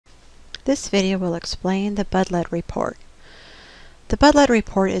This video will explain the BUDLED report. The BUDLED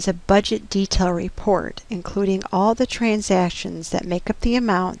report is a budget detail report, including all the transactions that make up the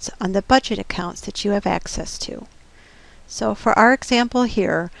amounts on the budget accounts that you have access to. So for our example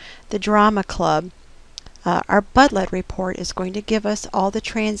here, the Drama Club, our BUDLED report is going to give us all the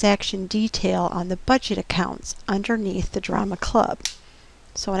transaction detail on the budget accounts underneath the Drama Club.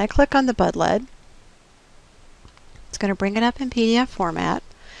 So when I click on the BUDLED, it's going to bring it up in PDF format.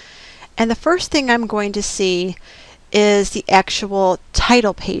 And the first thing I'm going to see is the actual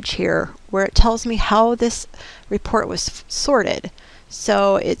title page here, where it tells me how this report was sorted.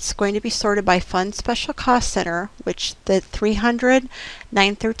 So it's going to be sorted by Fund Special Cost Center, which the 300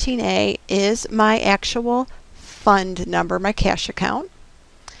 913A is my actual fund number, my cash account.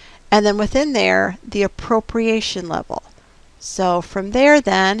 And then within there, the appropriation level. So from there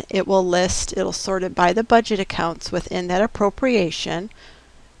then, it'll sort it by the budget accounts within that appropriation.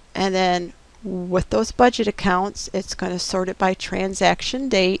 And then with those budget accounts, it's going to sort it by transaction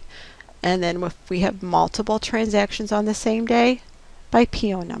date. And then if we have multiple transactions on the same day, by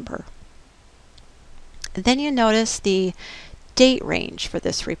PO number. And then you notice the date range for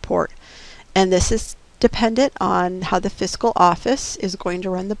this report. And this is dependent on how the fiscal office is going to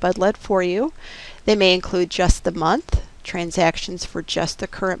run the BUDLED for you. They may include just the month, transactions for just the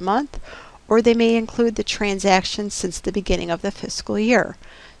current month, or they may include the transactions since the beginning of the fiscal year.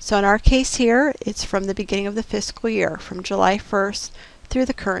 So in our case here, it's from the beginning of the fiscal year, from July 1st through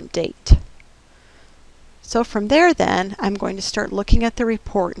the current date. So from there then, I'm going to start looking at the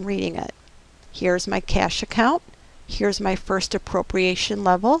report and reading it. Here's my cash account. Here's my first appropriation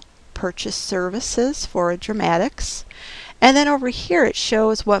level, purchase services for dramatics. And then over here it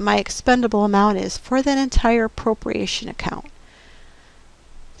shows what my expendable amount is for that entire appropriation account.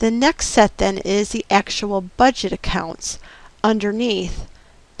 The next set then is the actual budget accounts underneath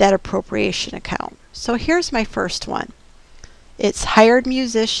that appropriation account. So here's my first one. It's hired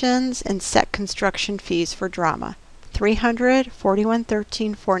musicians and set construction fees for drama. 300,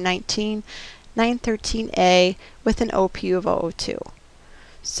 4113, 419, 913A with an OPU of 002.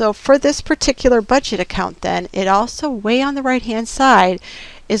 So for this particular budget account then, it also way on the right hand side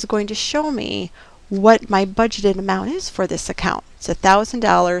is going to show me what my budgeted amount is for this account. It's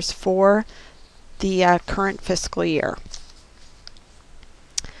 $1,000 for the current fiscal year.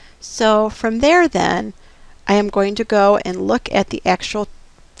 So from there then, I am going to go and look at the actual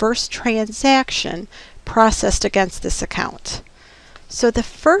first transaction processed against this account. So the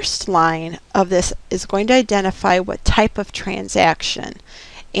first line of this is going to identify what type of transaction.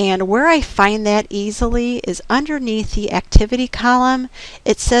 And where I find that easily is underneath the activity column.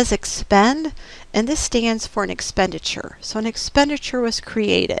 It says expend, and this stands for an expenditure. So an expenditure was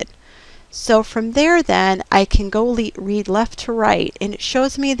created. So from there then, I can go read left to right, and it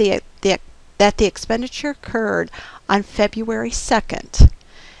shows me that the expenditure occurred on February 2nd,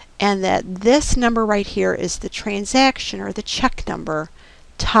 and that this number right here is the transaction or the check number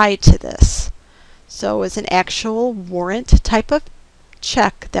tied to this. So it was an actual warrant type of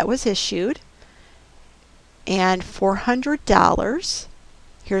check that was issued, and $400.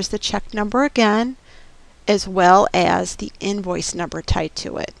 Here's the check number again, as well as the invoice number tied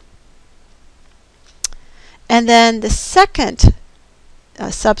to it. And then the second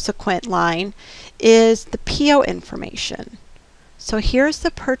subsequent line is the PO information. So here's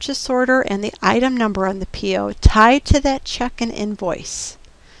the purchase order and the item number on the PO tied to that check and invoice,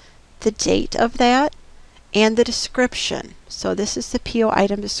 the date of that, and the description. So this is the PO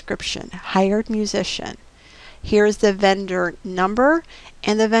item description, hired musician. Here's the vendor number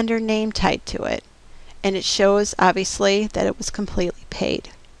and the vendor name tied to it. And it shows obviously that it was completely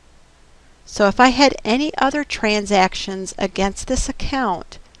paid. So if I had any other transactions against this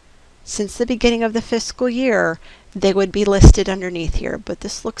account since the beginning of the fiscal year, they would be listed underneath here. But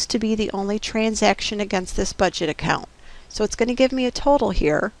this looks to be the only transaction against this budget account. So it's going to give me a total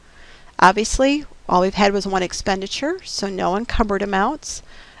here. Obviously, all we've had was one expenditure, so no encumbered amounts.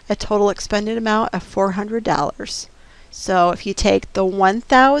 A total expended amount of $400. So if you take the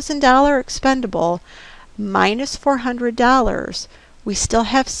 $1,000 expendable minus $400, we still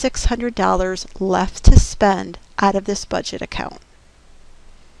have $600 left to spend out of this budget account.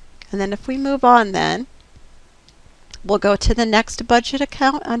 And then if we move on then, we'll go to the next budget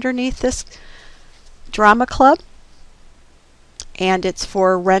account underneath this Drama Club. And it's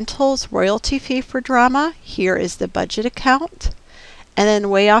for rentals, royalty fee for drama. Here is the budget account. And then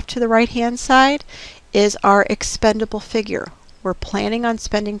way off to the right hand side is our expendable figure. We're planning on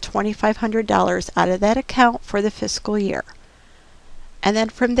spending $2,500 out of that account for the fiscal year. And then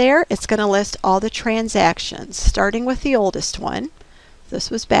from there, it's going to list all the transactions, starting with the oldest one, This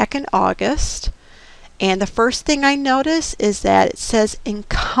was back in August. And the first thing I notice is that it says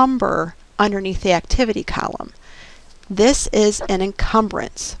encumber underneath the activity column. This is an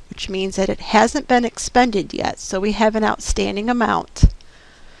encumbrance, which means that it hasn't been expended yet, so we have an outstanding amount.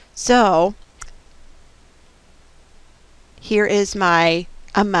 So here is my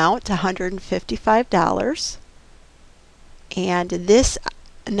amount, $155, and this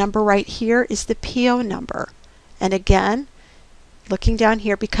number right here is the PO number. And again, looking down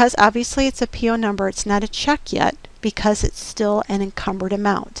here, because obviously it's a PO number, it's not a check yet because it's still an encumbered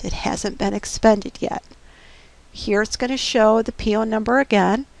amount. It hasn't been expended yet. Here it's going to show the PO number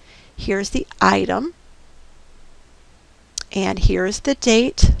again. Here's the item, and here's the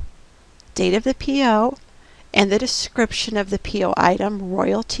date of the PO, and the description of the PO item,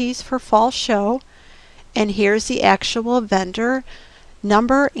 royalties for fall show, and here's the actual vendor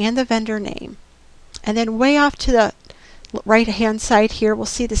number and the vendor name. And then way off to the right hand side here we'll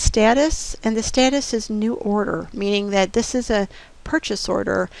see the status, and the status is new order, meaning that this is a purchase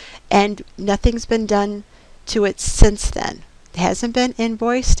order and nothing's been done to it since then. It hasn't been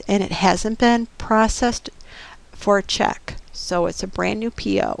invoiced and it hasn't been processed for a check, so it's a brand new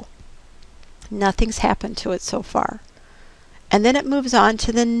PO. Nothing's happened to it so far. And then it moves on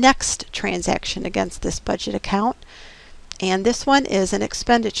to the next transaction against this budget account, and this one is an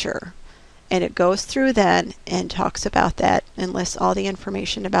expenditure, and it goes through then and talks about that and lists all the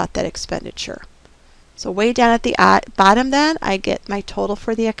information about that expenditure. So way down at the bottom then I get my total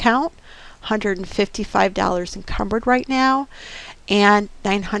for the account, $155 encumbered right now, and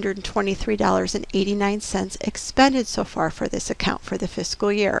 $923.89 expended so far for this account for the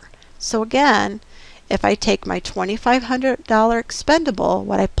fiscal year. So again, if I take my $2,500 expendable,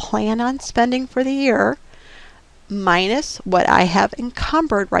 what I plan on spending for the year, minus what I have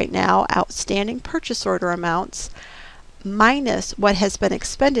encumbered right now, outstanding purchase order amounts, minus what has been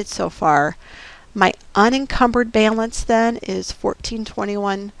expended so far, my unencumbered balance then is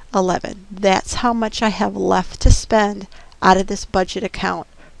 $1,421.11. That's how much I have left to spend out of this budget account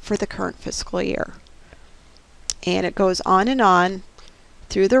for the current fiscal year. And it goes on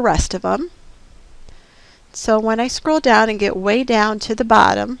through the rest of them. So when I scroll down and get way down to the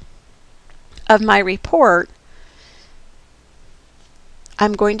bottom of my report,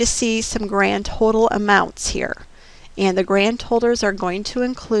 I'm going to see some grand total amounts here. And the grand totals are going to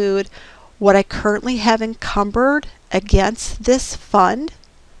include what I currently have encumbered against this fund,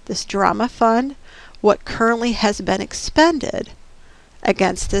 this drama fund, what currently has been expended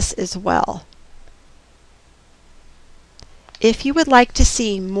against this as well. If you would like to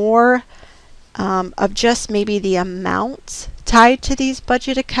see more of just maybe the amounts tied to these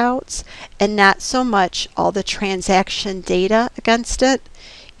budget accounts and not so much all the transaction data against it,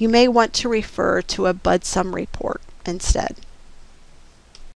 you may want to refer to a BUDSUM report instead.